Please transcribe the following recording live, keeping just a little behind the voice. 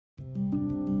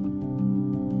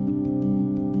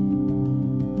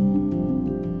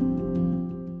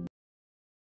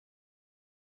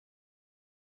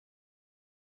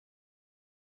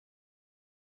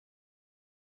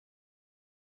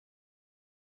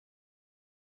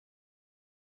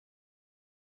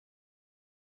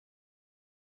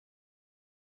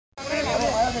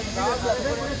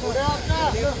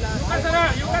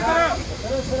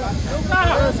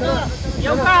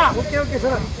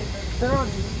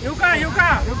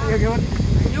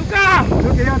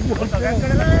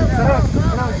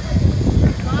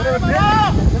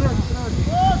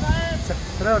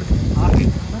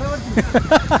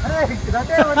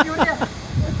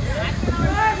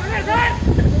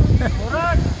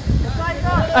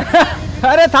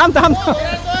अरे थांब थांब.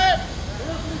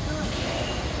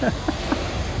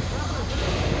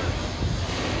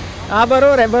 हा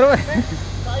बरोबर आहे बरोबर.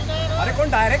 अरे कोण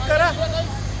डायरेक्ट करा.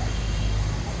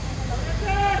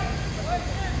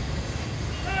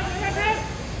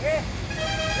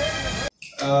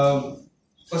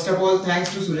 First of all,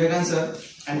 thanks to Suryakant sir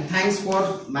and thanks for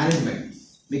management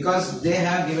because they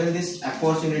have given this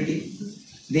opportunity.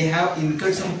 They have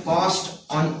incurred some cost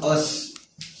on us.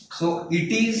 So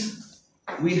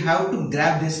we have to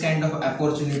grab this kind of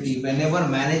opportunity whenever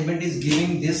management is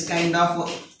giving this kind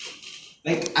of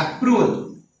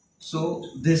approval. So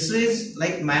this is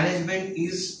like management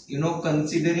is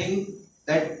considering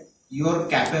that you are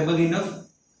capable enough.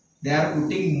 They are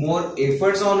putting more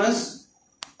efforts on us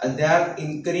and they are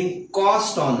incurring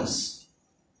cost on us.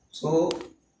 So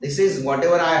this is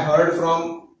whatever I heard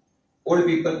from old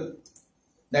people,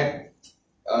 that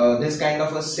this kind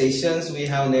of a sessions we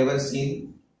have never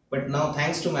seen, but now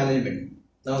thanks to management,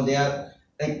 now they are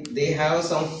they have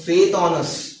some faith on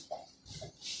us.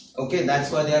 Okay,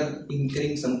 that's why they are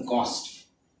incurring some cost,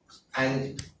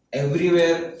 and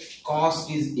everywhere cost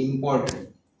is important.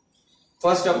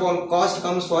 First of all, cost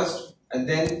comes first and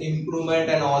then improvement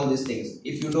and all these things.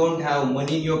 If you don't have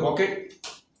money in your pocket,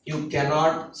 you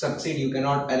cannot succeed, you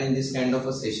cannot arrange this kind of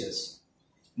a sessions.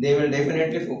 They will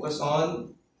definitely focus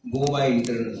on go by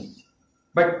internal.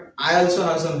 But I also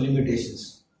have some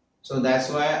limitations. So that's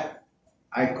why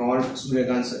I called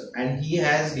Suryakant sir, and he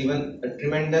has given a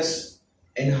tremendous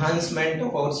enhancement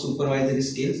of our supervisory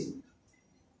skills.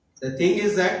 The thing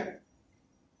is that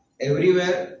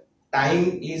everywhere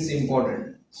time is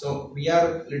important. So we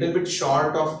are a little bit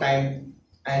short of time,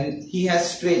 and he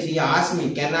has stretched. He asked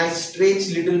me, can I stretch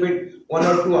little bit 1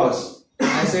 or 2 hours?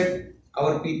 I said,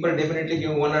 our people definitely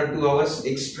give 1 or 2 hours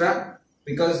extra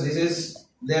because this is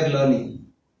their learning.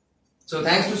 So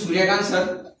thanks to Suryakant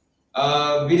sir,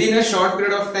 within a short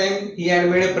period of time, he had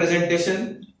made a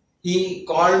presentation. He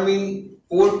called me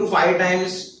 4 to 5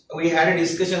 times. We had a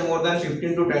discussion more than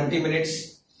 15 to 20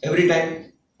 minutes every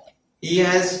time. He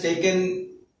has taken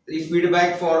the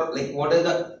feedback for what is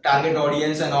the target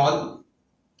audience and all.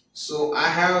 So I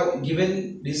have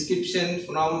given description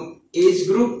from age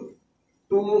group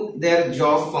to their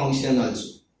job function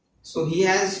also. So he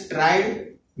has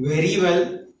tried very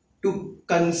well to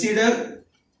consider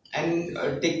and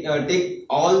take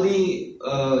all the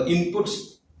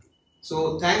inputs.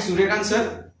 So thanks Suryakant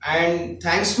sir, and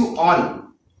thanks to all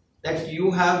that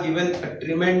you have given a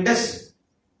tremendous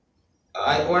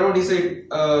what would you say,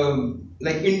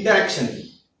 interaction.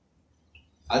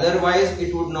 Otherwise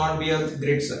it would not be a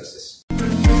great success.